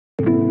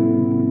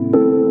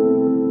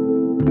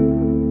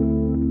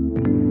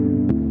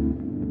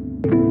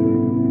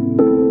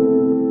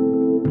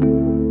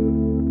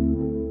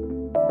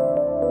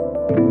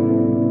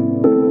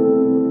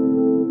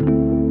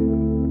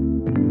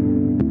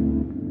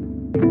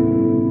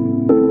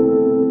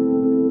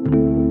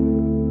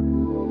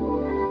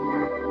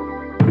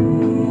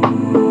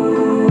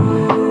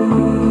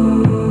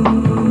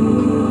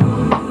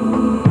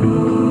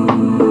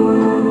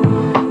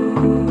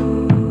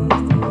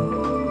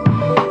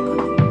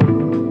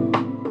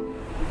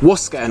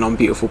What's going on,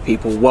 beautiful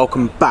people?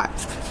 Welcome back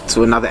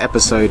to another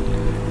episode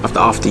of the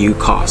After You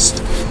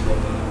cast.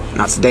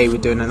 Now today we're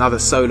doing another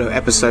solo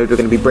episode. We're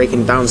going to be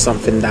breaking down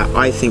something that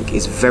I think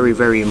is very,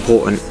 very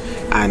important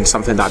and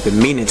something that I've been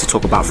meaning to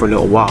talk about for a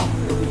little while,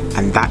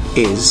 and that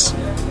is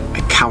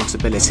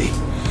accountability.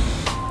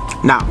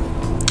 Now,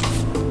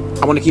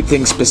 I want to keep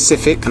things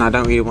specific and I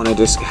don't really want to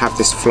just have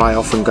this fly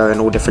off and go in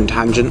all different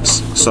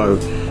tangents. So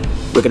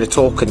we're going to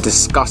talk and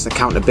discuss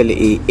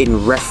accountability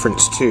in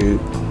reference to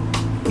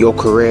your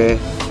career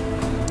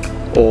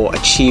or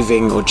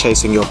achieving or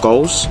chasing your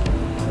goals,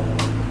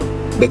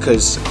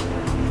 because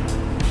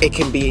it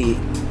can be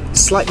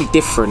slightly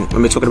different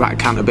when we're talking about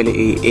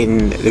accountability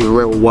in the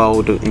real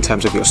world in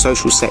terms of your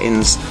social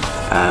settings,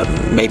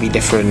 maybe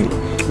different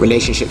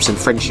relationships and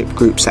friendship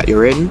groups that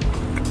you're in,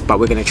 but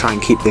we're going to try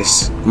and keep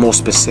this more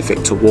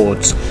specific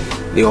towards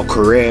your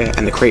career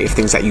and the creative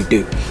things that you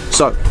do.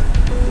 So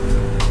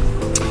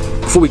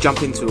before we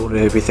jump into all of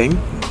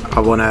everything, I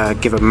want to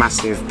give a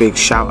massive big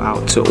shout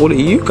out to all of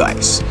you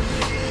guys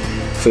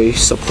for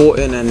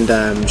supporting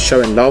and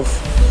showing love.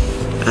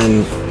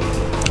 And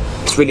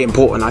it's really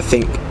important, I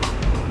think,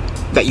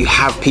 that you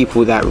have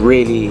people that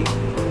really,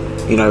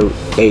 you know,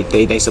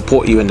 they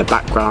support you in the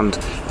background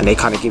and they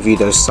kind of give you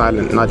those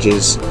silent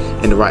nudges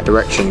in the right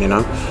direction. You know,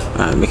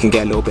 it can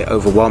get a little bit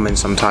overwhelming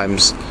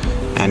sometimes,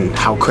 and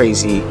how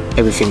crazy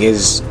everything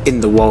is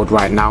in the world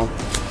right now.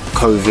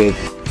 COVID,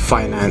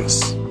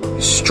 finance,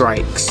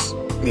 strikes,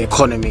 the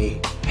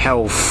economy,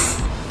 health,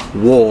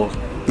 war.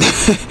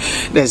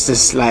 There's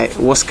just like,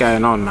 what's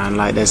going on, man?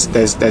 Like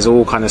there's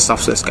all kind of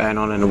stuff that's going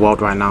on in the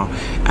world right now,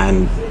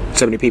 and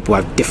so many people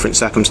have different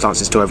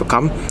circumstances to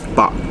overcome.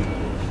 But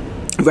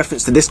in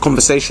reference to this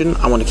conversation,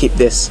 I want to keep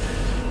this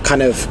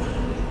kind of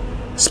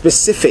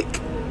specific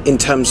in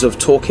terms of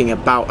talking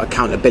about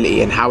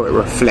accountability and how it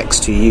reflects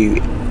to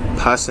you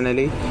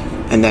personally,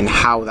 and then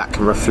how that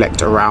can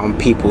reflect around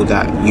people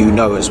that you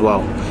know as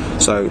well.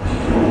 So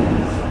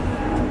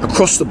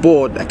across the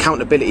board,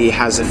 accountability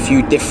has a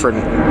few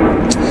different,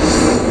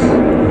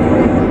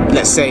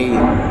 let's say,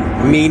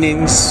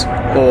 meanings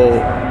or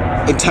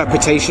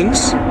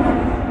interpretations,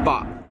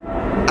 but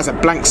as a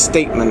blank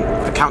statement,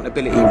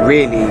 accountability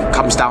really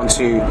comes down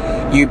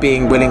to you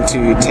being willing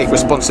to take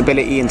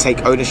responsibility and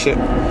take ownership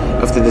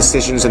of the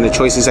decisions and the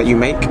choices that you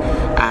make,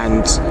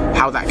 and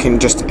how that can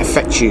just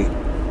affect you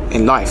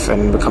in life.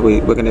 And we're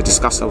going to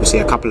discuss obviously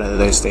a couple of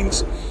those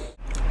things.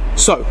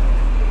 So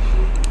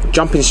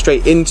jumping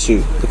straight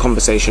into the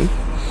conversation,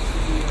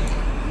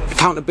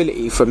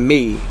 accountability for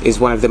me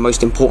is one of the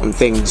most important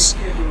things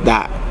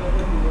that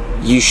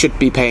you should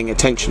be paying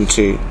attention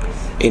to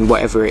in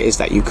whatever it is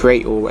that you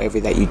create or whatever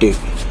that you do.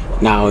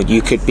 Now,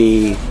 you could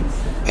be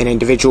an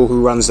individual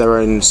who runs their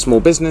own small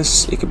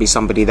business, you could be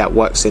somebody that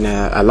works in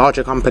a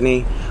larger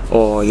company,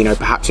 or, you know,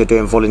 perhaps you're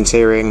doing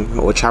volunteering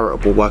or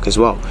charitable work as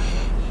well.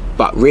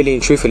 But really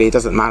and truthfully, it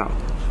doesn't matter.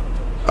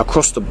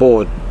 Across the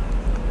board,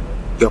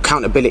 your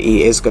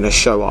accountability is going to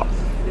show up,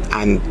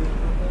 and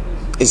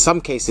in some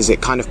cases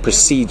it kind of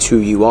precedes who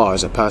you are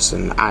as a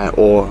person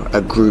or a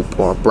group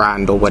or a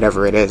brand or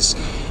whatever it is,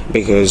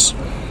 because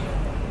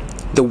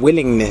the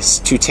willingness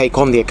to take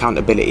on the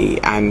accountability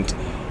and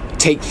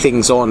take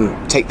things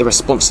on, take the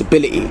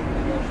responsibility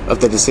of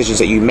the decisions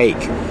that you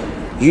make,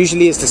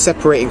 usually is the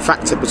separating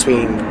factor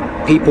between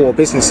people or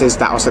businesses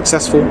that are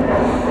successful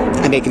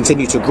and they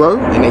continue to grow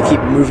and they keep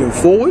moving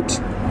forward,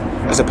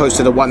 as opposed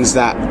to the ones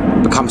that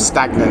become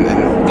stagnant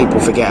and people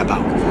forget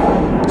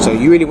about. So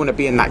you really want to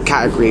be in that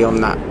category,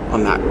 on that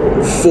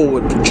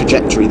forward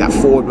trajectory, that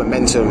forward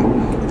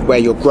momentum, where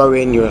you're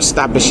growing, you're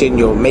establishing,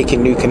 you're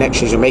making new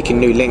connections, you're making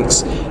new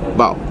links.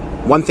 But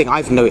one thing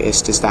I've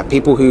noticed is that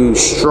people who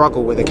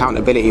struggle with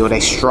accountability, or they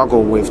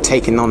struggle with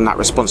taking on that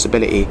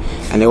responsibility,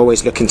 and they're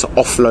always looking to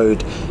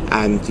offload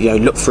and, you know,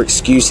 look for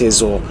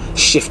excuses or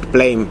shift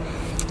blame,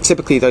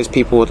 typically those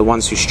people are the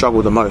ones who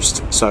struggle the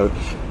most. So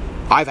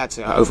I've had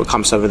to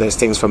overcome some of those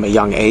things from a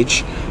young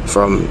age,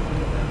 from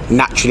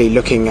naturally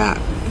looking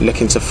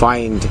to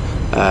find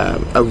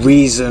a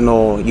reason,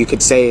 or you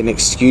could say an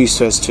excuse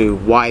as to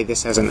why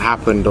this hasn't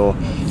happened, or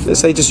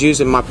let's say just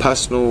using my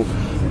personal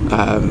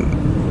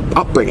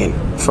upbringing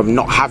from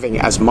not having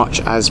as much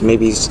as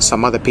maybe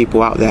some other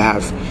people out there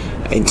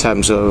have in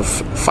terms of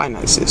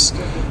finances,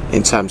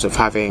 in terms of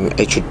having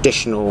a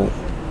traditional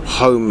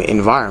home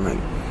environment.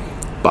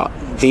 But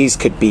these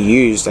could be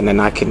used, and then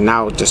I can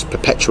now just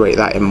perpetuate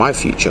that in my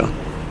future.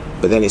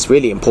 But then it's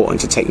really important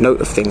to take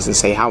note of things and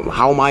say, how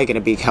am I going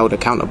to be held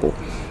accountable?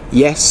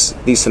 Yes,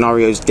 these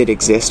scenarios did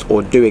exist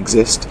or do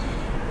exist,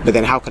 but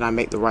then how can I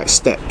make the right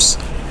steps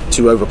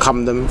to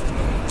overcome them,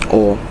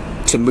 or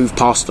to move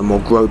past them, or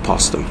grow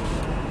past them?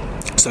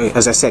 So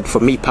as I said,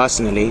 for me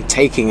personally,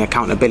 taking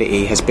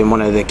accountability has been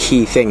one of the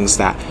key things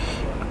that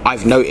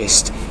I've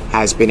noticed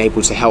has been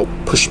able to help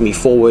push me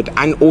forward,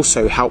 and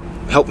also help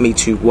me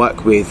to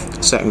work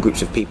with certain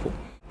groups of people.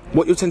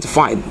 What you'll tend to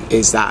find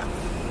is that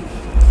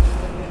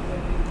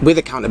with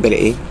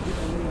accountability,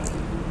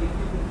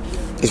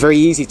 it's very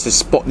easy to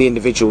spot the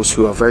individuals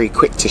who are very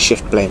quick to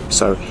shift blame.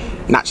 So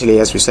naturally,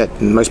 as we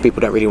said, most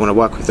people don't really want to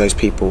work with those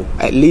people,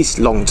 at least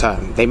long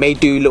term. They may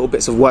do little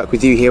bits of work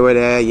with you here or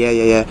there,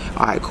 yeah,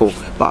 alright, cool.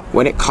 But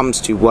when it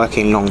comes to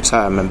working long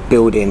term and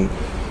building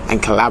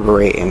and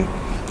collaborating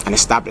and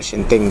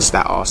establishing things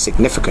that are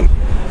significant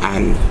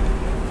and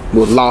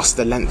will last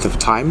the length of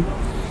time,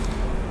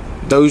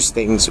 those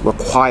things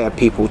require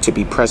people to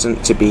be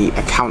present, to be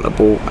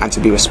accountable, and to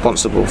be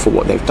responsible for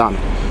what they've done.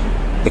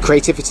 The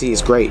creativity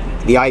is great,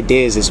 the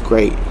ideas is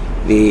great,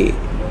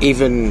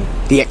 even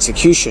the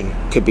execution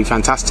could be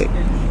fantastic.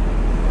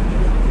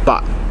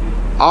 But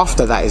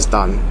after that is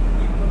done,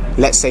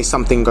 let's say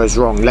something goes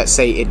wrong, let's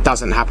say it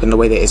doesn't happen the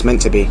way that it's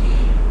meant to be,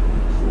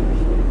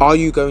 are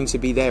you going to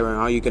be there and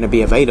are you going to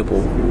be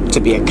available to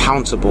be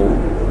accountable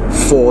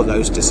for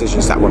those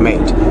decisions that were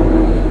made?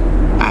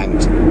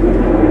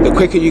 And the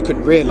quicker you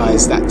can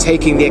realize that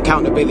taking the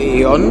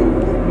accountability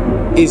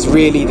on is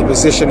really the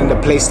position and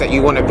the place that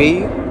you want to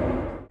be,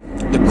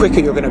 the quicker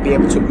you're going to be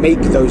able to make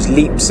those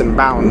leaps and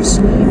bounds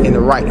in the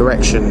right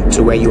direction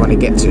to where you want to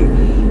get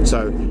to.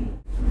 So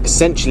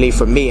essentially,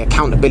 for me,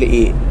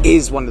 accountability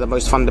is one of the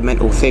most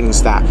fundamental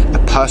things that a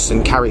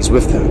person carries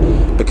with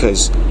them,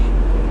 because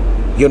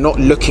you're not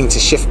looking to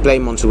shift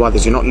blame onto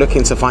others, you're not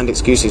looking to find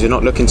excuses, you're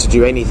not looking to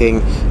do anything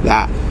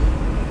that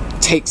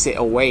takes it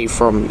away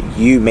from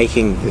you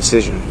making the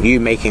decision, you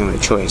making the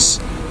choice,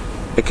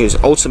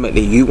 because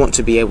ultimately you want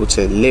to be able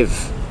to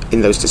live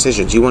in those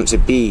decisions. You want to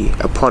be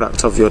a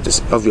product of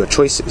your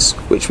choices,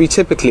 which we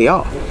typically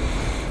are.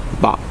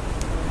 But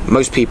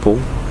most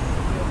people,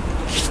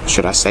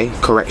 should I say,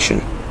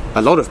 correction,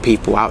 a lot of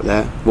people out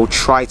there will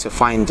try to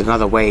find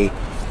another way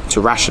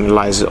to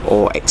rationalize it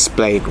or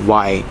explain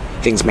why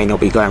things may not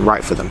be going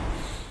right for them.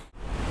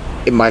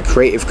 In my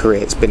creative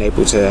career, it's been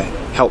able to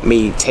help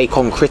me take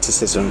on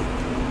criticism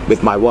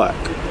with my work.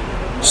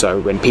 So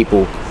when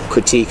people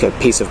critique a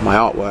piece of my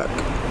artwork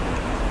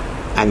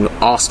and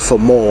ask for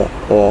more,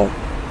 or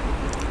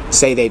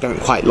say they don't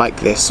quite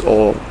like this,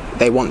 or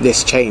they want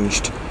this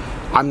changed,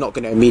 I'm not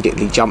going to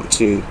immediately jump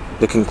to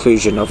the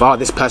conclusion of, oh,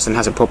 this person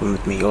has a problem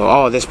with me, or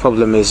oh, this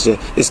problem is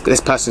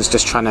this person's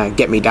just trying to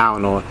get me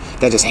down, or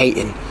they're just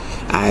hating.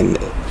 And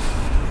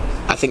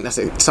I think that's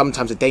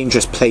sometimes a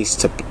dangerous place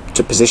to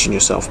position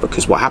yourself,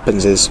 because what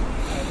happens is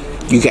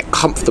you get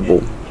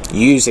comfortable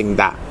using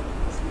that,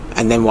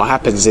 and then what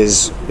happens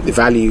is the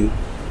value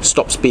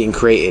stops being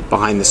created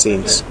behind the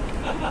scenes.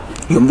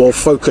 You're more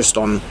focused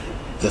on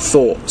the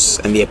thoughts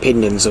and the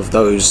opinions of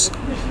those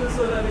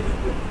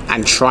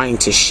and trying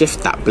to shift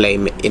that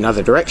blame in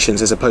other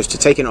directions, as opposed to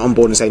taking it on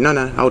board and saying,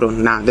 no, hold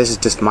on, nah, this is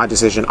just my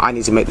decision, I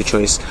need to make the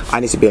choice, I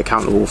need to be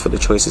accountable for the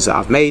choices that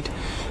I've made,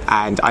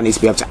 and I need to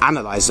be able to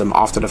analyze them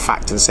after the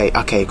fact and say,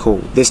 okay, cool,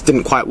 this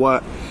didn't quite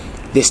work,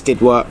 this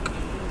did work,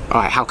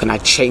 alright, how can I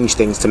change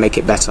things to make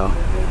it better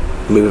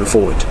moving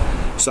forward?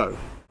 So,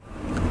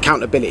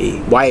 accountability,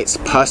 why it's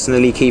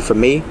personally key for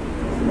me,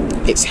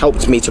 it's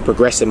helped me to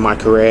progress in my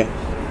career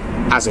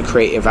as a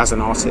creative, as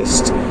an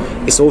artist.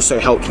 It's also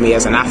helped me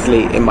as an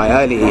athlete in my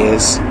early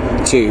years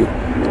to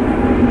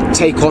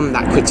take on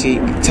that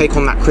critique, take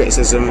on that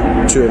criticism,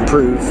 to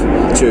improve,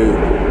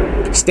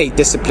 to stay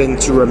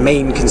disciplined, to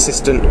remain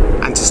consistent,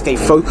 and to stay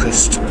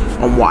focused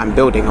on what I'm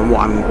building and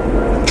what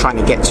I'm trying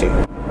to get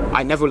to.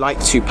 I never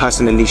like to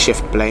personally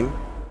shift blame.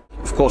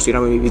 Of course, you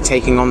don't want to be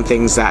taking on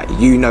things that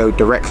you know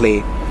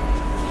directly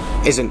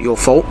isn't your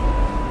fault.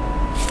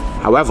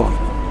 However,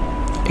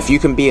 if you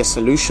can be a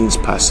solutions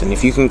person,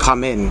 if you can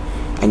come in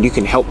and you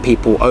can help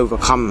people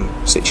overcome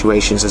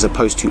situations as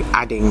opposed to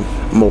adding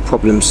more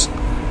problems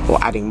or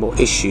adding more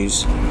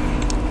issues,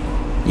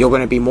 you're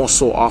going to be more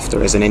sought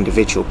after as an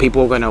individual.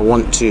 People are going to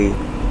want to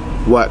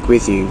work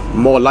with you.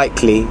 More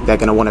likely, they're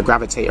going to want to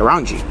gravitate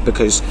around you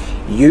because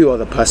you are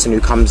the person who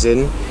comes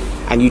in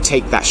and you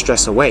take that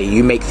stress away.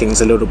 You make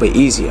things a little bit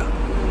easier,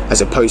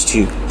 as opposed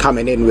to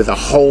coming in with a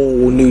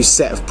whole new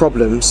set of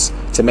problems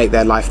to make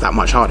their life that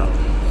much harder.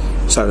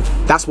 So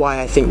that's why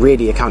I think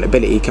really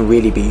accountability can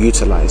really be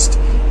utilized.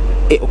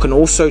 It can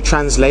also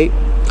translate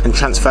and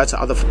transfer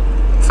to other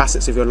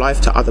facets of your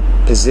life, to other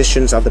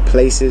positions, other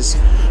places.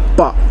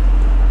 But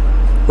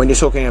when you're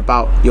talking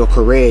about your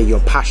career,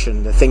 your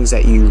passion, the things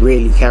that you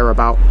really care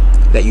about,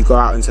 that you go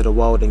out into the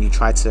world and you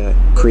try to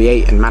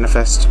create and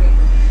manifest,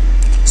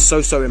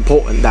 so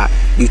important that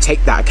you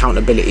take that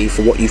accountability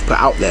for what you've put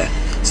out there,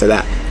 so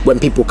that when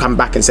people come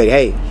back and say,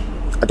 hey,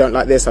 I don't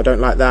like this, I don't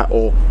like that,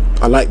 or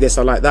I like this,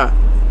 I like that,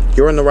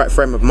 you're in the right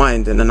frame of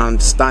mind and an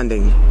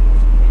understanding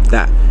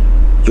that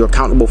you're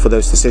accountable for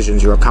those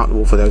decisions, you're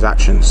accountable for those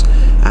actions,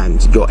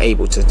 and you're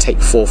able to take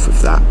forth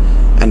of that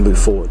and move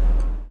forward.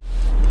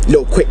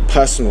 Little quick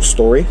personal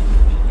story,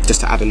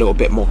 just to add a little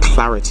bit more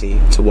clarity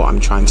to what I'm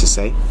trying to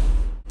say.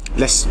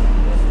 Let's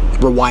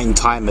rewind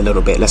time a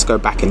little bit, let's go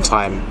back in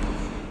time.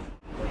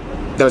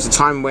 There was a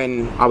time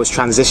when I was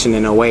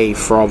transitioning away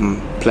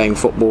from playing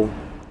football,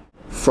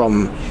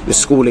 from the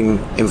schooling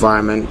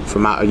environment,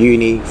 from out of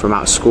uni, from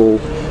out of school,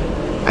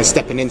 and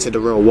stepping into the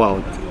real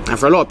world. And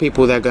for a lot of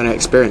people, they're going to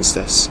experience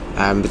this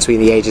between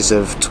the ages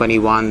of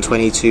 21,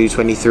 22,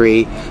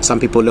 23, some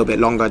people a little bit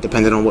longer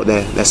depending on what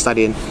they're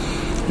studying.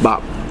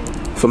 But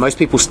for most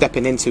people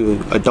stepping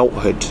into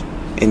adulthood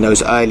in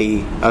those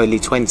early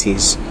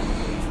 20s,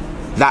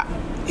 that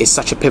is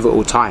such a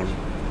pivotal time.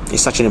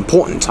 It's such an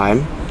important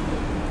time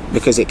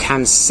because it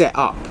can set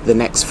up the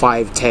next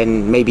 5,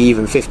 10, maybe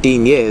even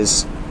 15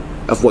 years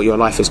of what your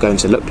life is going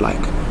to look like.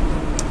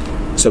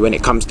 So when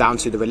it comes down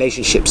to the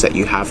relationships that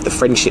you have, the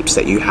friendships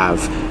that you have,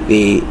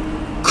 the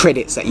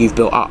credits that you've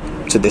built up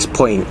to this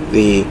point,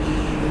 the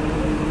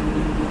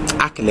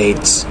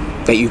accolades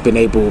that you've been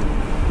able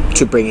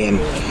to bring in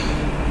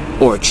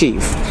or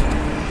achieve,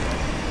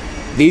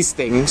 these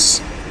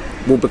things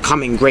will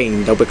become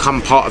ingrained. They'll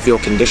become part of your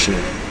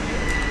conditioning.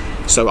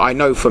 So I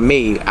know for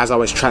me, as I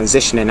was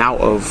transitioning out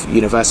of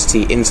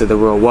university into the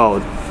real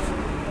world,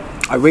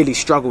 I really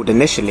struggled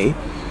initially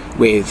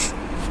with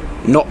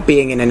not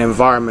being in an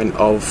environment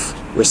of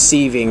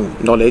receiving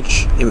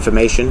knowledge,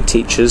 information,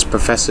 teachers,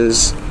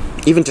 professors,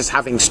 even just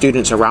having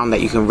students around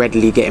that you can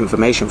readily get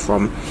information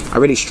from. I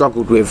really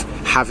struggled with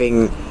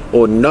having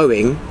or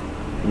knowing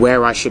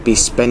where I should be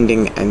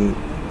spending and,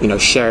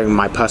 sharing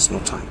my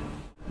personal time.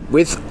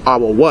 With our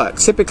work,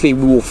 typically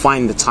we will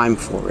find the time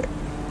for it.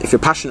 If you're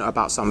passionate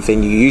about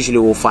something, you usually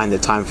will find the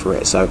time for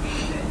it. So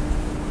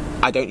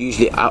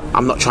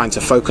I'm not trying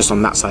to focus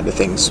on that side of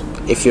things.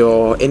 If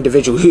you're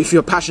if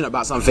you're passionate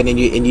about something and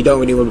you don't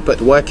really want to put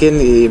the work in,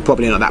 you're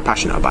probably not that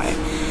passionate about it.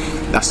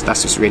 That's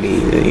just really,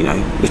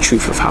 the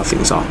truth of how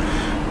things are.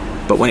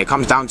 But when it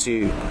comes down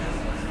to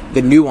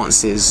the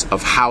nuances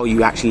of how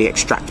you actually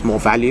extract more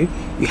value,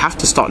 you have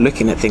to start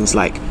looking at things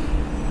like,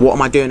 what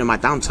am I doing in my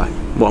downtime?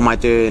 What am I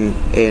doing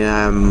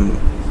in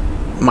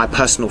my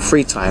personal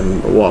free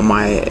time? What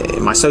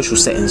my social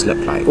settings look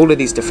like? All of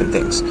these different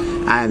things.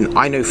 And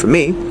I know for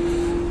me,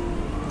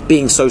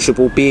 being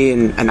sociable,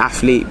 being an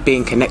athlete,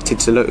 being connected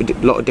to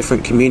a lot of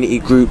different community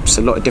groups,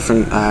 a lot of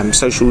different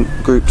social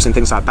groups and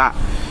things like that,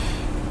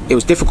 it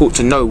was difficult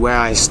to know where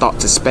I start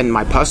to spend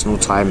my personal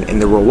time in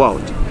the real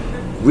world.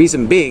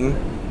 Reason being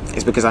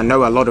is because I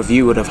know a lot of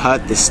you would have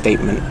heard this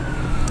statement.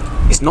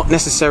 It's not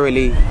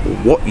necessarily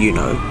what you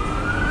know,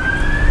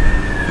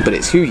 but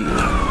it's who you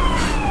know.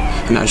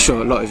 And I'm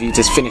sure a lot of you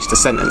just finished the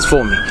sentence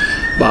for me,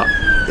 but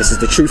this is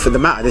the truth of the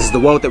matter. This is the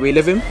world that we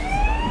live in.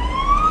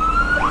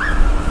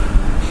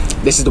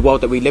 This is the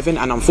world that we live in,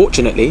 and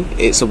unfortunately,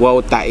 it's a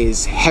world that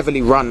is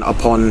heavily run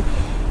upon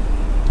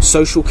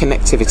social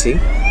connectivity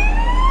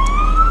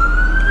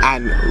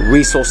and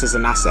resources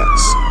and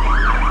assets.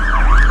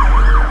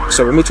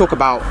 So when we talk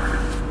about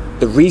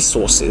the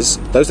resources,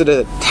 those are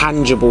the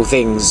tangible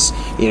things,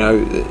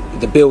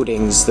 the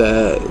buildings,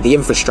 the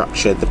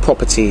infrastructure, the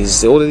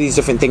properties, all of these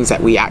different things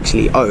that we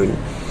actually own.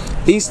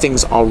 These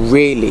things are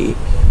really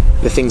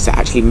the things that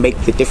actually make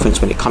the difference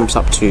when it comes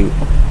up to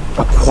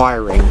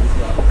acquiring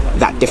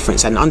that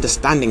difference and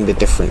understanding the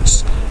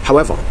difference.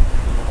 However,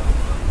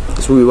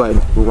 let's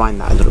rewind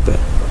that a little bit.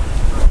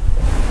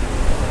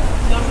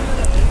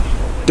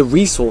 The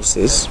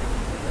resources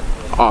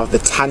are the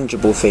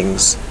tangible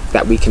things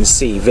that we can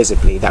see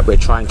visibly that we're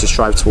trying to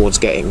strive towards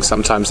getting.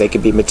 Sometimes they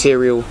can be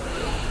material,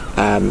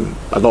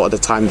 a lot of the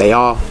time they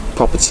are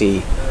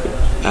property,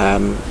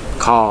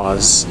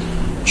 cars,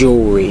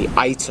 jewelry,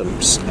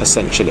 items,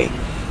 essentially.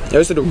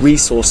 Those are the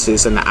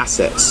resources and the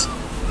assets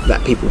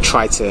that people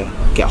try to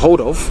get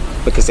hold of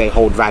because they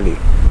hold value.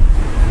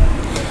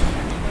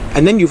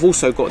 And then you've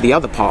also got the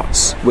other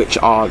parts, which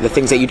are the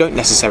things that you don't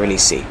necessarily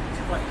see,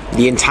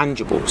 the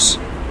intangibles.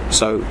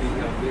 So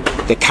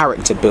the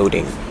character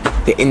building,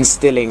 the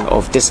instilling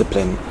of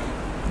discipline,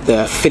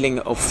 the filling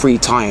of free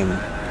time,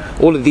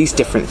 all of these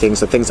different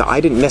things are things that I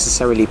didn't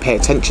necessarily pay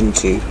attention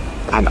to,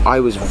 and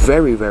I was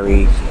very,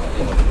 very,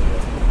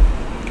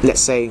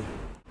 let's say,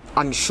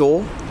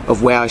 unsure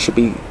of where I should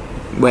be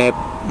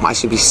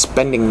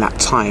spending that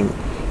time,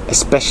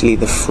 especially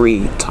the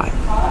free time.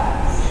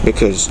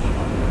 Because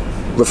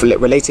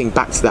relating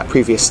back to that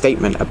previous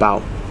statement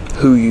about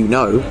who you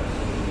know,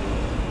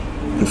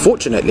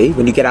 unfortunately,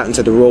 when you get out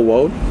into the real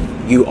world,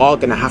 you are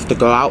going to have to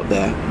go out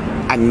there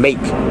and make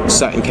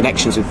certain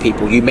connections with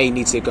people. You may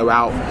need to go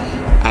out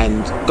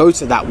and go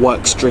to that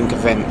works drink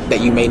event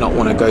that you may not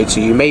want to go to.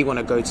 You may want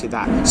to go to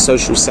that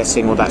social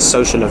setting or that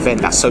social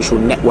event, that social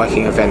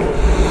networking event,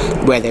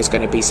 where there's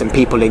going to be some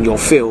people in your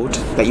field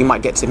that you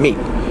might get to meet.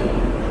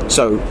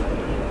 So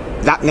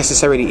that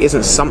necessarily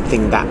isn't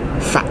something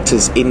that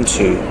factors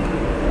into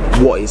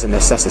what is a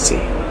necessity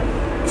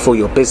for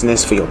your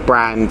business, for your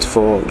brand,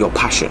 for your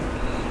passion.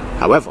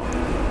 However,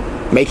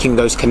 making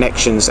those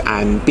connections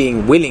and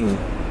being willing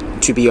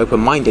to be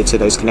open-minded to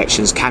those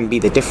connections can be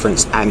the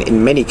difference. And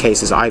in many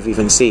cases, I've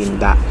even seen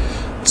that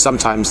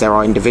sometimes there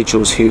are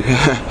individuals who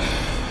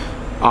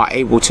are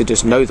able to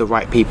just know the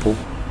right people,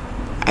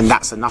 and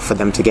that's enough for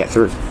them to get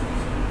through.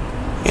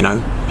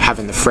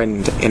 Having the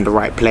friend in the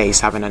right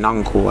place, having an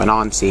uncle, an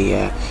auntie,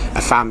 a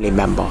family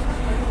member.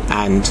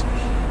 And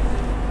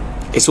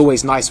it's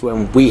always nice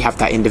when we have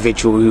that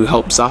individual who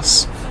helps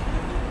us.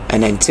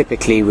 And then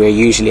typically we're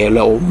usually a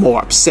little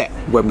more upset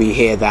when we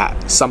hear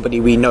that somebody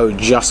we know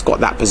just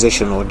got that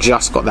position or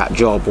just got that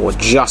job or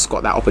just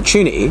got that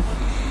opportunity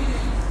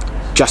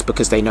just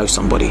because they know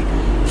somebody.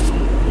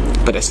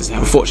 But this is an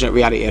unfortunate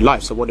reality of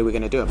life. So what are we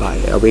going to do about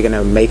it? Are we going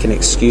to make an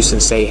excuse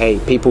and say, hey,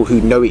 people who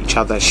know each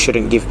other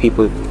shouldn't give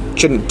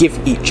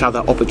each other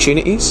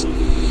opportunities?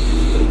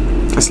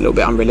 That's a little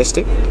bit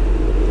unrealistic.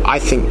 I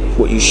think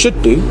what you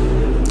should do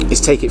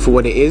is take it for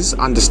what it is,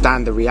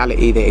 understand the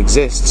reality that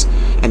exists,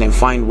 and then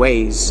find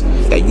ways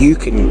that you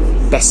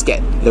can best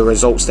get the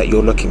results that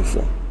you're looking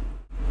for.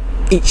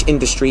 Each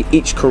industry,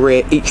 each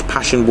career, each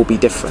passion will be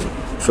different.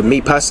 For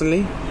me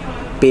personally,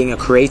 being a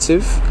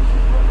creative,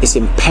 it's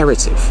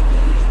imperative,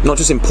 not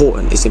just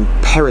important, it's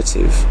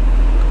imperative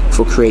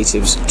for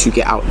creatives to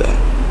get out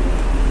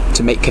there,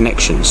 to make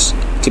connections,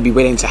 to be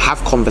willing to have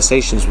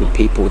conversations with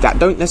people that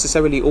don't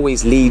necessarily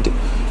always lead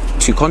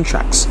to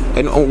contracts.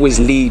 They don't always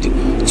lead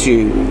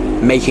to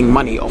making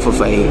money off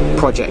of a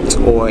project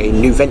or a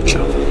new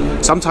venture.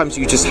 Sometimes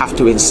you just have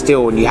to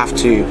instill, and you have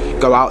to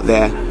go out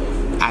there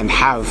and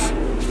have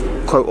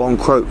quote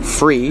unquote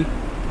free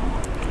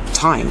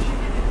time.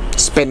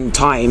 Spend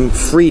time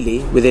freely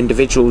with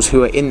individuals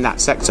who are in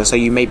that sector, so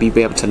you may be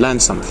able to learn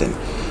something.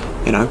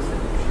 You know,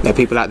 there are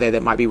people out there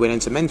that might be willing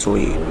to mentor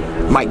you,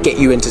 might get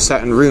you into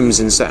certain rooms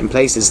in certain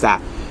places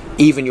that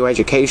even your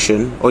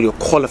education or your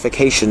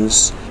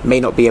qualifications may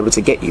not be able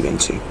to get you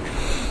into.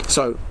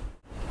 So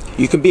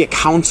you can be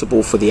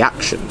accountable for the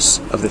actions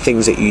of the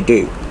things that you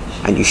do,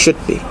 and you should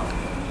be.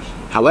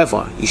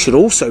 However, you should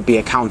also be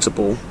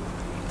accountable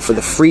for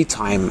the free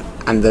time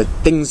and the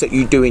things that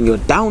you do in your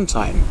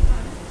downtime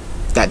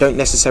that don't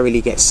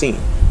necessarily get seen.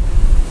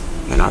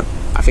 You know,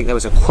 I think there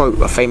was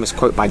a famous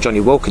quote by Johnny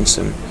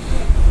Wilkinson,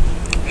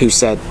 who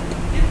said,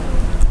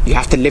 you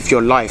have to live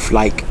your life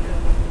like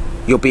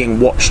you're being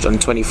watched on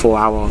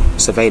 24-hour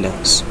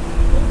surveillance.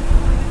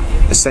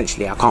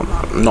 Essentially, I'm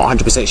not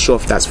 100% sure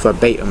if that's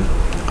verbatim.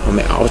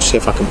 I'll see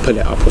if I can pull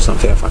it up or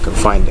something, if I can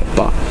find it.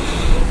 But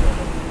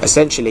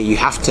essentially, you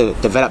have to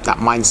develop that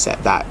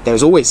mindset that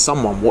there's always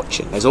someone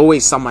watching. There's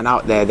always someone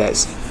out there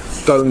that's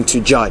going to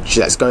judge,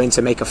 that's going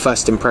to make a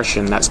first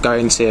impression, that's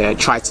going to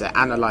try to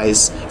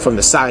analyze from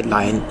the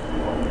sideline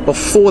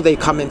before they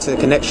come into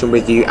connection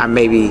with you and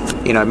maybe,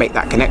 you know, make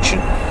that connection.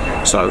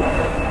 So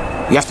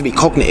you have to be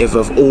cognitive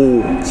of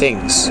all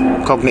things,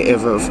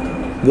 cognitive of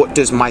what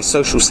does my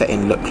social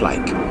setting look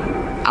like?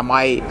 Am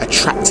I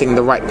attracting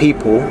the right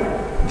people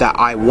that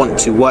I want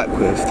to work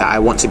with, that I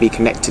want to be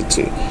connected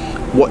to?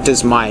 What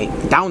does my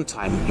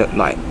downtime look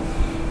like?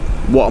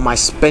 What am I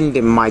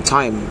spending my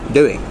time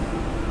doing?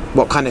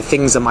 What kind of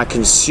things am I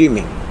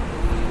consuming?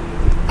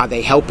 Are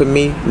they helping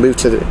me move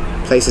to the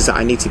places that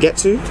I need to get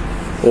to?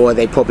 Or are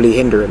they probably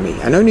hindering me?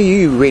 And only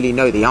you really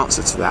know the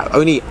answer to that.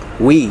 Only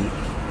we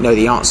know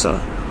the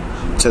answer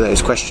to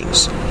those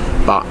questions.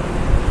 But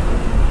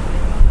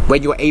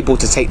when you're able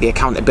to take the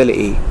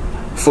accountability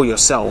for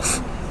yourself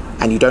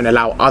and you don't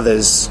allow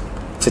others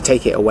to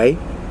take it away,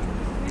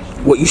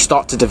 what you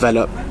start to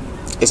develop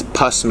is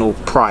personal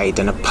pride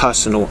and a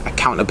personal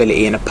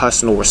accountability and a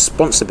personal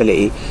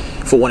responsibility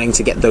for wanting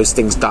to get those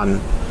things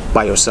done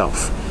by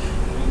yourself.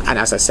 And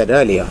as I said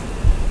earlier,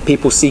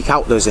 people seek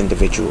out those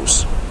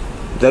individuals.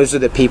 Those are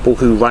the people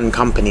who run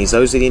companies.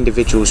 Those are the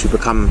individuals who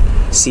become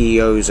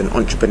CEOs and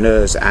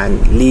entrepreneurs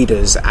and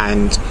leaders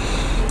and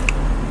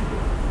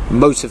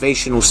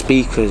motivational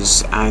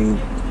speakers and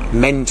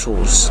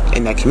mentors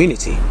in their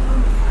community.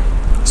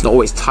 It's not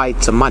always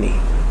tied to money.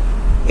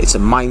 It's a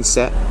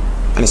mindset,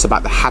 and it's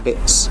about the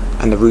habits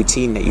and the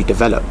routine that you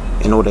develop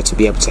in order to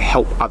be able to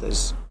help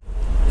others.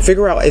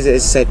 Figure out, as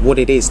it said, what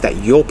it is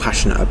that you're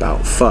passionate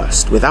about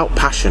first. Without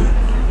passion,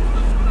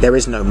 there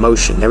is no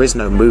motion, there is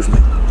no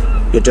movement.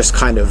 You're just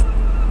kind of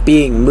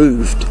being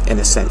moved in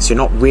a sense. You're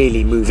not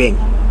really moving.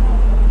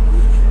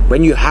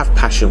 When you have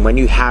passion, when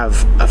you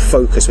have a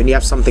focus, when you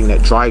have something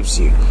that drives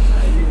you,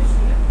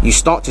 you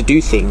start to do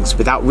things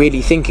without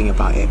really thinking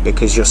about it,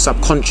 because your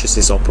subconscious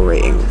is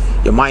operating.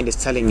 Your mind is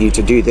telling you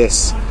to do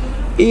this,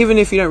 even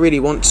if you don't really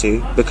want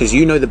to, because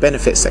you know the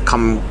benefits that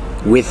come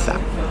with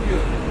that.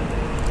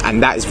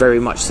 And that is very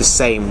much the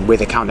same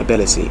with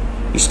accountability.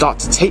 You start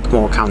to take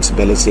more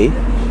accountability,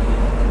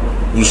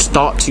 you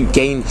start to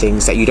gain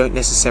things that you don't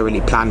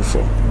necessarily plan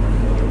for.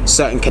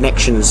 Certain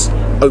connections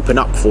open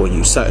up for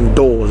you, certain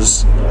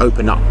doors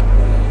open up.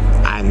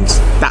 And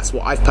that's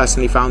what I've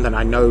personally found, and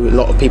I know a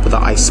lot of people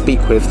that I speak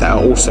with that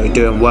are also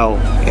doing well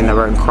in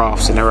their own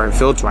crafts, in their own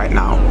fields right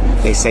now.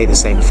 They say the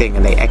same thing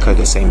and they echo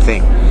the same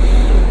thing.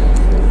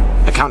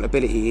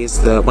 Accountability is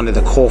one of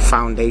the core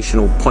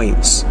foundational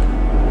points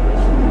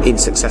in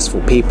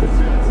successful people.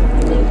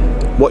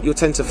 What you'll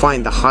tend to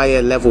find, the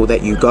higher level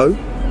that you go,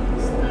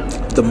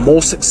 the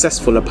more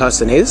successful a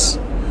person is,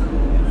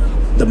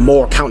 the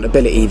more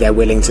accountability they're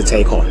willing to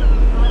take on.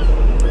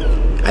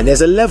 And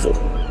there's a level,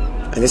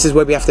 and this is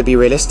where we have to be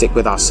realistic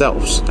with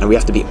ourselves, and we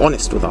have to be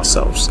honest with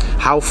ourselves.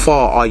 How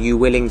far are you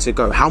willing to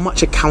go? How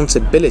much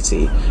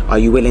accountability are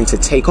you willing to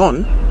take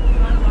on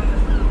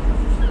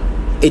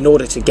in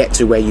order to get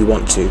to where you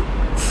want to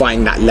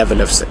find that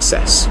level of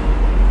success?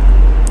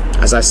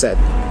 As I said,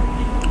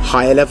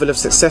 higher level of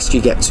success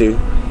you get to,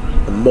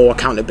 the more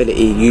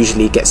accountability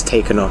usually gets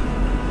taken on.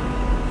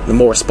 The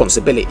more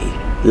responsibility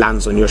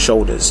lands on your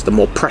shoulders, the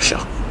more pressure.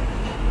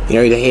 You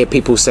know, they hear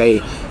people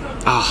say,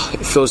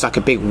 it feels like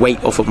a big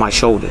weight off of my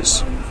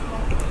shoulders.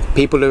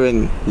 People who are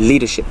in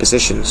leadership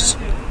positions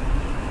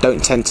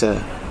don't tend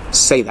to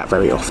say that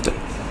very often,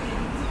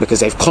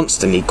 because they've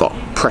constantly got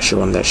pressure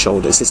on their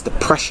shoulders. It's the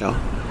pressure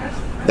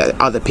that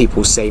other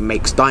people say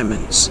makes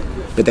diamonds,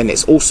 but then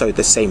it's also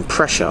the same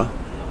pressure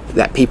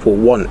that people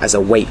want as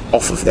a weight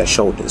off of their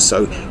shoulders.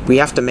 So we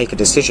have to make a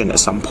decision at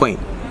some point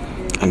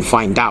and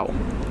find out,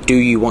 do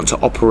you want to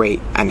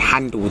operate and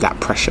handle that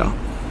pressure?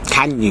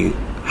 Can you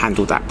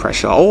handle that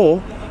pressure?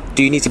 Or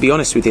do you need to be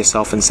honest with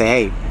yourself and say,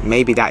 hey,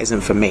 maybe that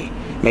isn't for me.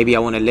 Maybe I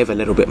want to live a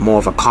little bit more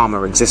of a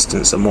calmer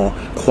existence, a more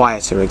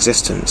quieter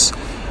existence,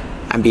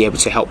 and be able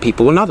to help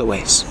people in other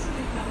ways.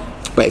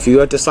 But if you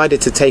have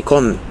decided to take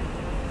on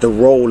the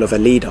role of a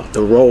leader,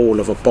 the role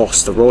of a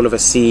boss, the role of a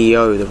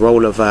CEO, the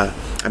role of a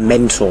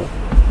mentor,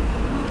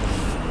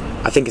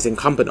 I think it's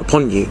incumbent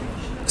upon you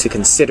to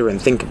consider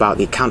and think about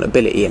the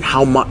accountability and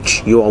how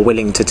much you are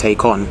willing to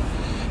take on,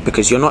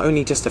 because you're not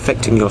only just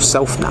affecting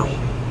yourself now,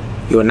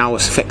 you are now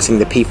affecting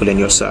the people in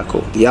your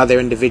circle, the other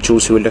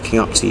individuals who are looking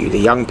up to you, the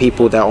young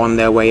people that are on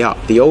their way up,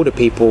 the older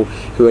people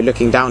who are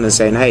looking down and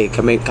saying, hey,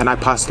 can I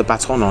pass the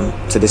baton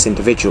on to this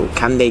individual?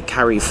 Can they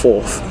carry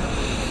forth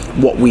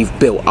what we've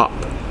built up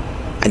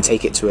and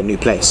take it to a new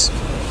place?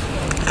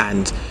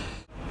 And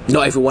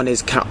not everyone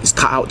is cut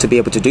out to be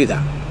able to do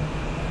that.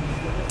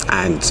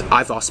 And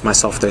I've asked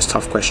myself those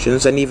tough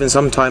questions, and even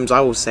sometimes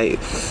I will say,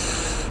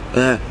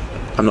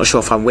 I'm not sure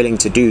if I'm willing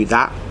to do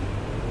that,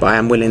 but I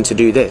am willing to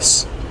do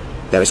this.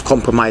 There is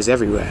compromise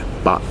everywhere,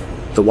 but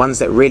the ones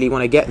that really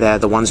want to get there are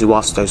the ones who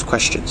ask those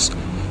questions.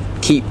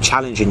 Keep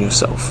challenging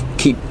yourself,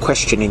 keep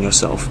questioning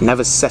yourself,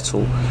 never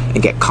settle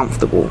and get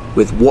comfortable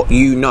with what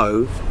you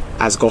know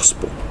as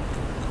gospel.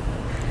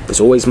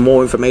 There's always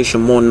more information,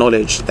 more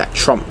knowledge that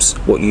trumps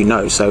what you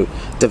know. So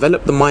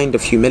develop the mind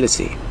of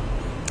humility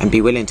and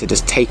be willing to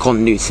just take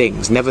on new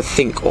things. Never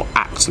think or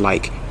act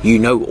like you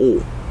know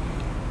all,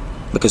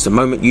 because the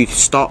moment you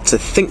start to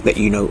think that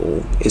you know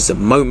all is the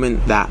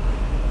moment that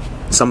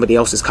somebody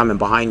else is coming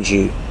behind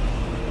you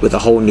with a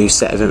whole new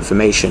set of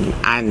information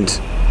and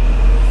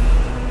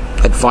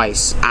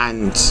advice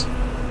and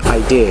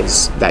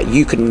ideas that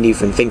you couldn't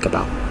even think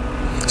about.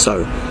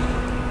 So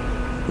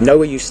know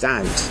where you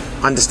stand,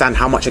 understand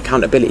how much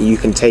accountability you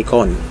can take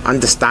on,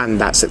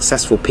 understand that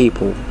successful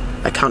people,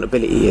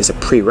 accountability is a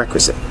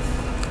prerequisite.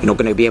 You're not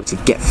going to be able to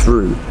get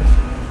through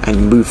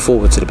and move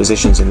forward to the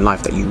positions in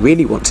life that you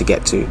really want to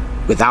get to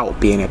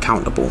without being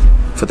accountable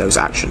for those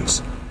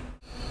actions.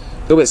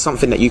 So it's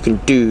something that you can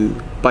do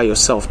by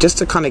yourself just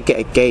to kind of get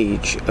a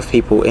gauge of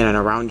people in and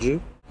around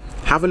you.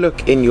 Have a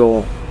look in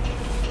your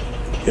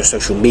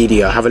social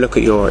media, have a look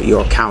at your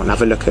account,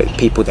 have a look at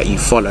people that you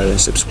follow and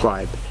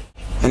subscribe,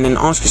 and then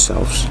ask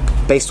yourselves,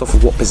 based off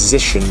of what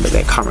position that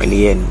they're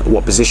currently in,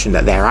 what position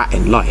that they're at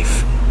in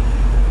life,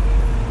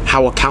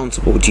 how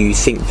accountable do you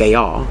think they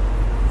are?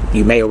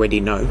 You may already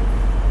know,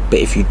 but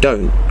if you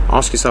don't,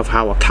 ask yourself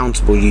how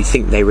accountable you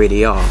think they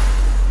really are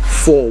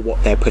for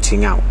what they're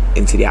putting out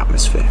into the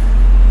atmosphere.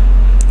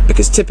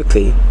 Because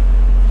typically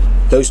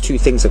those two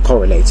things are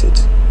correlated: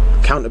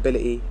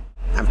 accountability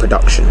and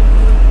production.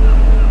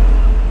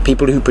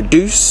 People who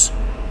produce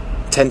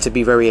tend to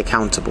be very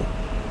accountable.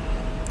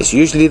 It's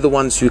usually the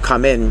ones who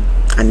come in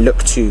and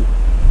look to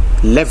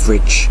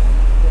leverage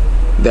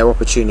their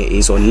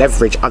opportunities or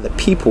leverage other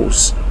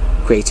people's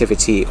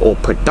creativity or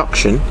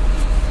production,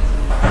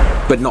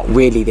 but not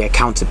really the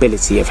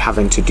accountability of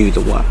having to do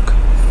the work.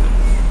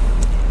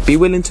 Be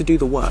willing to do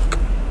the work,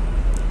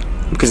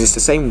 because it's the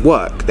same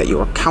work that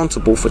you're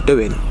accountable for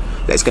doing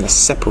that's going to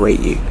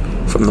separate you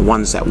from the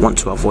ones that want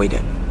to avoid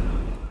it.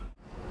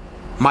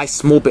 My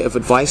small bit of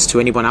advice to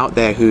anyone out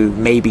there who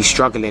may be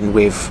struggling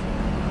with,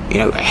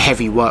 a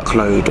heavy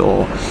workload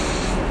or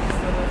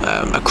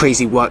a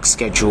crazy work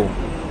schedule,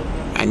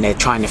 and they're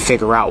trying to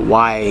figure out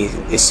why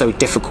it's so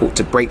difficult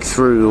to break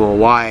through, or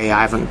why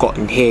I haven't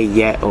gotten here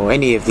yet, or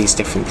any of these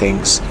different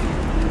things.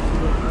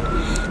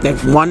 Then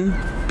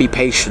 1, be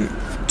patient.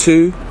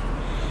 2,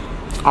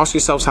 ask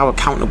yourselves how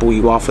accountable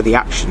you are for the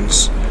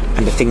actions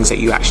and the things that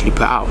you actually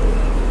put out.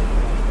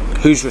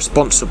 Who's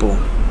responsible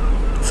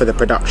for the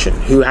production?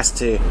 Who has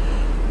to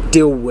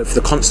deal with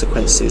the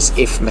consequences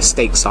if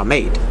mistakes are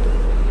made?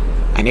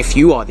 And if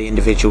you are the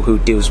individual who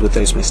deals with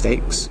those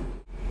mistakes,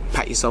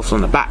 pat yourselves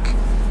on the back,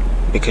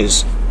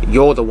 because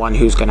you're the one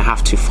who's going to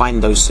have to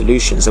find those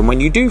solutions. And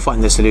when you do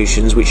find the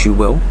solutions, which you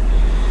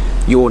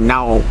will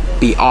now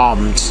be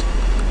armed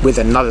with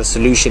another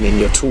solution in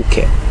your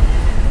toolkit,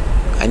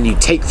 and you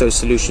take those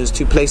solutions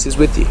to places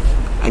with you,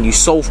 and you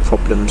solve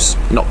problems,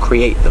 not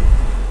create them.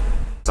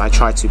 I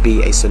try to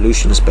be a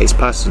solutions-based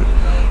person.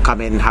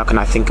 Come in, how can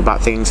I think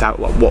about things?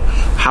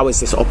 How is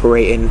this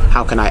operating?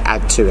 How can I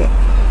add to it?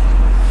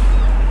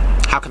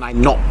 How can I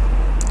not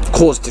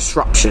cause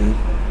disruption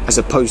as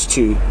opposed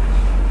to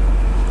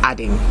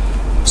adding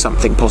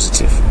something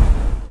positive?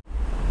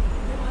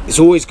 It's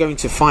always going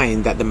to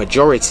find that the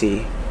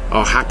majority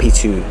are happy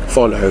to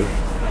follow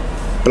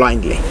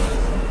blindly.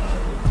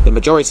 The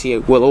majority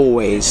will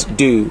always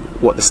do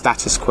what the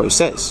status quo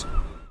says.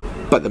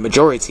 but the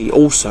majority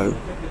also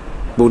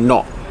will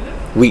not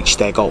reach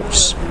their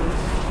goals.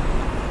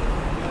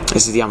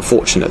 This is the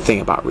unfortunate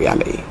thing about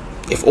reality.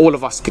 If all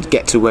of us could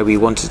get to where we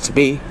wanted to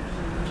be,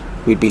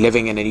 we'd be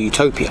living in a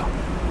utopia,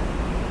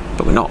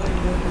 but we're not.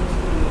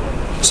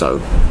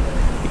 So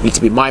you need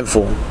to be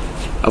mindful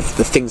of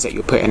the things that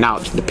you're putting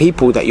out, the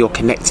people that you're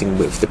connecting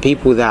with, the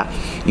people that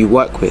you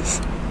work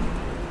with.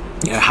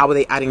 You know, how are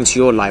they adding to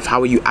your life?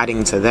 How are you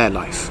adding to their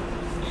life?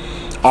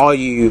 Are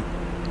you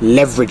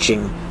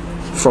leveraging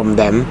from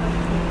them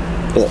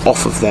or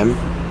off of them,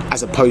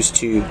 as opposed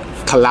to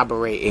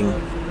collaborating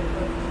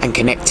and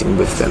connecting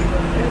with them?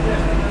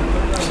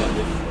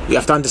 You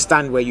have to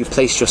understand where you've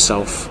placed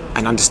yourself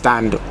and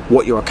understand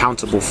what you're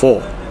accountable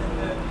for.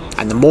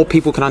 And the more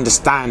people can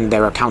understand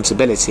their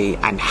accountability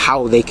and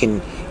how they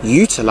can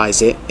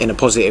utilize it in a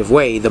positive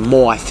way, the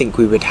more I think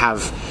we would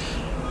have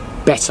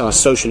better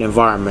social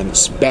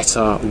environments,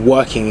 better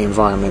working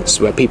environments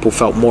where people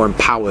felt more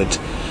empowered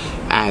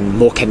and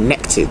more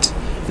connected.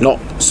 Not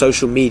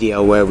social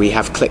media where we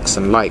have clicks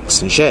and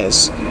likes and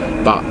shares,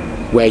 but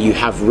where you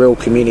have real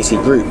community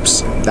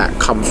groups that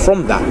come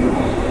from that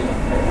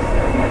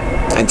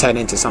and turn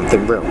into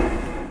something real.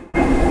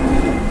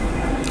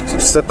 So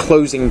just a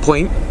closing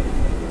point.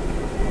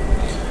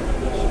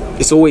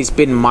 It's always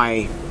been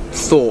my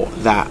thought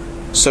that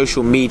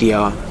social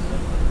media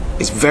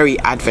is very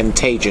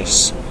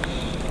advantageous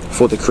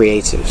for the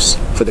creatives,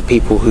 for the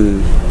people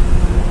who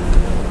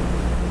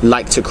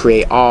like to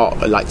create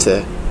art, or like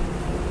to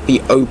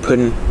be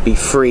open, be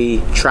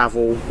free,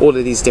 travel, all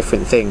of these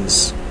different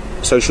things.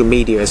 Social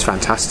media is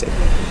fantastic.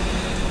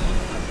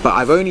 But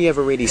I've only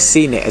ever really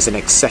seen it as an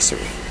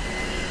accessory.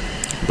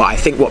 But I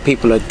think what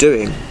people are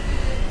doing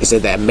is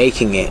that they're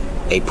making it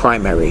a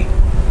primary,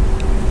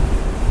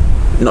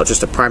 not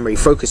just a primary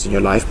focus in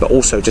your life, but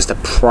also just a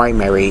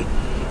primary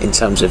in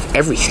terms of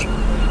everything.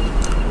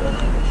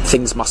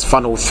 Things must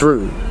funnel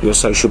through your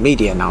social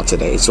media now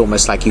today. It's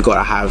almost like you got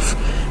to have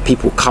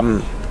people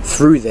come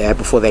through there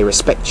before they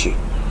respect you.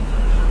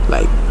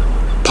 Like,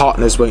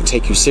 partners won't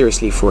take you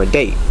seriously for a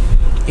date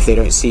if they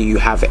don't see you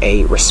have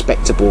a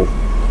respectable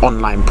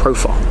online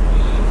profile.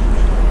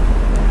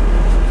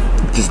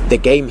 The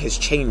game has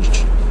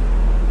changed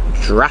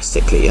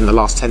drastically in the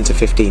last 10 to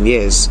 15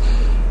 years,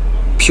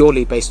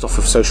 purely based off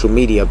of social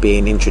media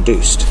being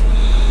introduced.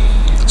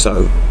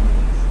 So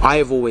I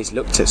have always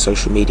looked at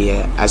social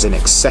media as an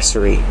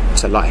accessory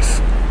to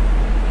life.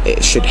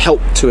 It should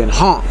help to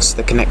enhance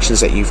the connections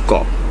that you've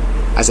got,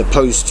 as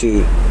opposed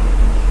to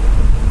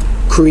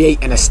create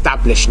and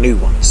establish new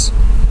ones.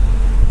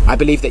 I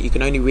believe that you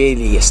can only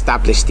really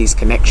establish these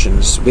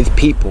connections with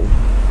people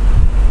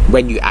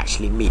when you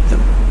actually meet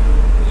them.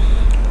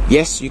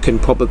 Yes, you can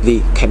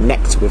probably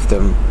connect with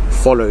them,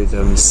 follow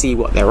them, see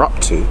what they're up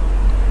to,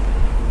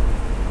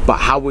 but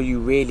how will you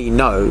really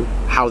know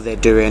how they're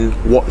doing,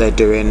 what they're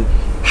doing,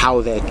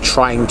 how they're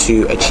trying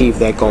to achieve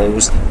their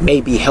goals,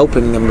 maybe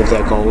helping them with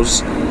their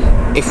goals,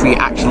 if we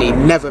actually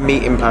never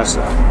meet in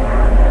person?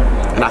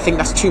 And I think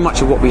that's too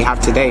much of what we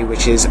have today,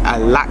 which is a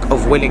lack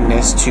of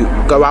willingness to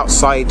go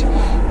outside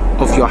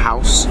of your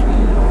house,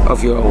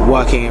 of your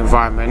working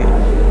environment,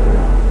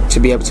 to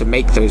be able to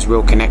make those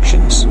real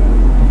connections.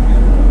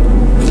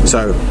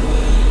 So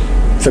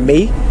for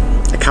me,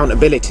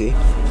 accountability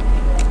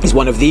is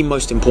one of the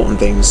most important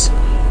things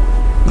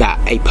that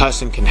a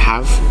person can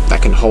have,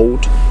 that can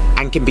hold,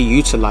 and can be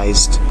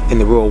utilized in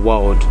the real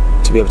world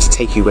to be able to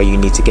take you where you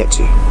need to get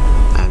to.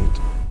 And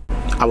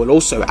I will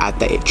also add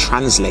that it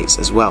translates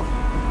as well.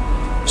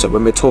 So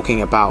when we're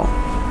talking about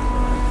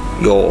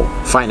your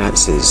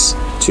finances,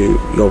 to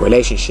your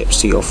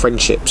relationships, to your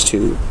friendships,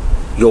 to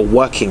your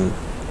working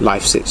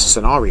life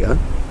scenario,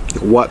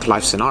 your work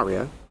life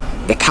scenario,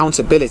 the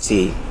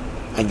accountability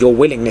and your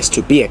willingness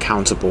to be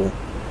accountable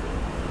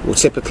will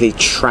typically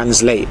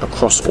translate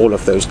across all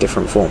of those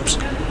different forms.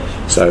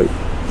 So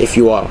if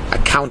you are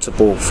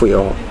accountable for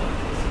your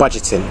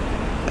budgeting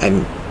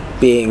and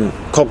being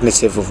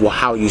cognitive of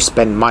how you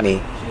spend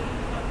money,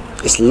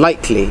 it's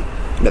likely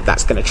that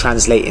that's going to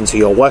translate into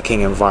your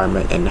working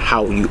environment and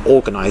how you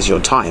organize your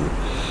time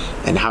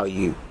and how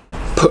you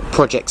put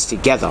projects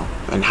together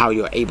and how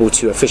you're able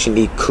to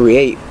efficiently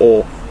create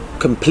or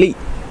complete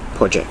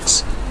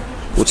projects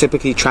will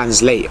typically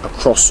translate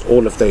across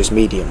all of those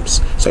mediums.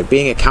 So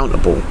being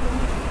accountable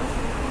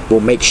will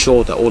make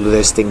sure that all of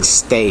those things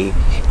stay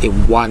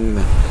in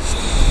one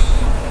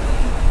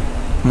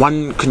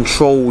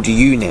controlled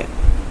unit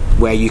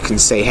where you can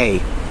say,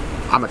 hey,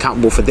 I'm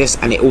accountable for this,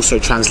 and it also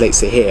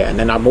translates to here, and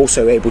then I'm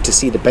also able to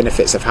see the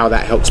benefits of how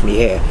that helps me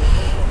here.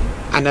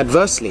 And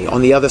adversely,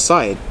 on the other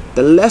side,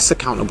 the less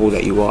accountable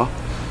that you are,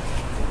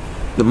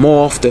 the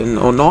more often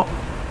or not,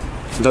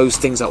 those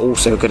things are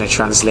also going to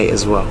translate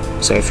as well.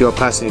 So if you're a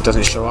person who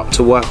doesn't show up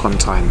to work on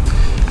time,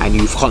 and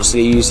you've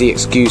constantly used the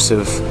excuse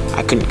of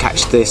I couldn't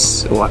catch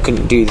this, or I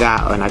couldn't do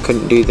that, and I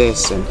couldn't do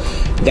this, and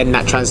then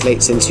that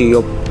translates into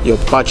your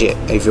budget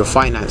of your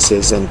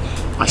finances, and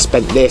I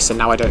spent this and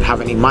now I don't have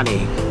any money,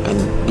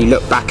 and you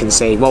look back and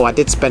say, well, I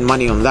did spend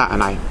money on that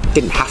and I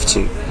didn't have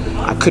to.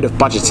 I could have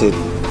budgeted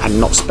and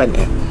not spent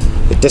it.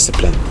 The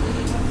discipline.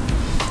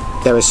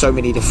 there are so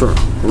many different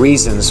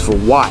reasons for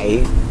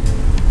why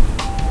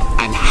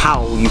and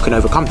how you can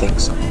overcome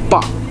things.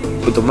 But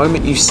with the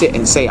moment you sit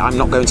and say, I'm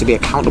not going to be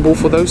accountable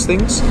for those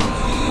things,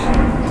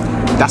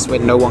 that's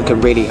when no one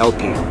can really help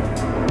you.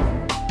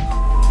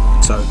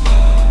 So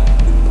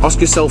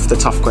ask yourself the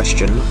tough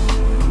question,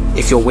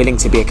 if you're willing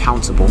to be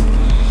accountable,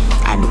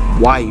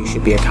 and why you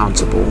should be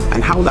accountable,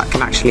 and how that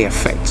can actually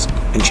affect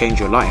and change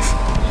your life.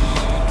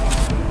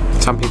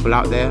 Some people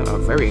out there are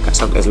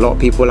there's a lot of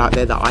people out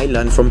there that I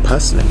learn from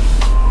personally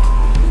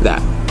that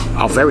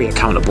are very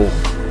accountable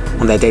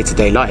on their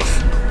day-to-day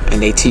life,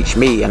 and they teach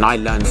me and I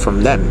learn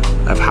from them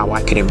of how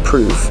I can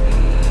improve.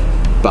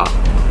 But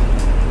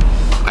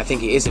I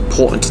think it is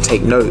important to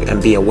take note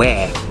and be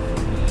aware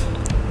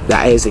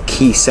that is a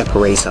key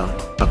separator,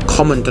 a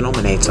common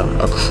denominator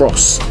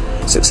across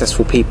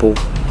successful people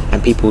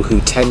and people who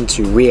tend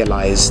to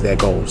realize their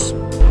goals.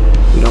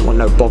 We don't want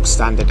no bog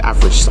standard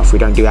average stuff. We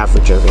don't do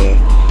average over here.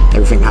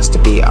 Everything has to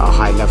be at a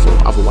high level,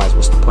 otherwise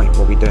what's the point?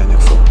 What are we doing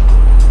it for?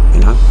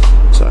 You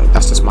know? So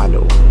that's just my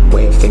little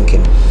way of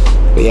thinking.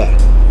 But yeah,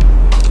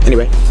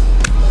 anyway,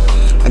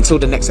 until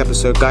the next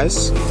episode,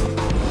 guys,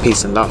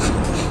 peace and love.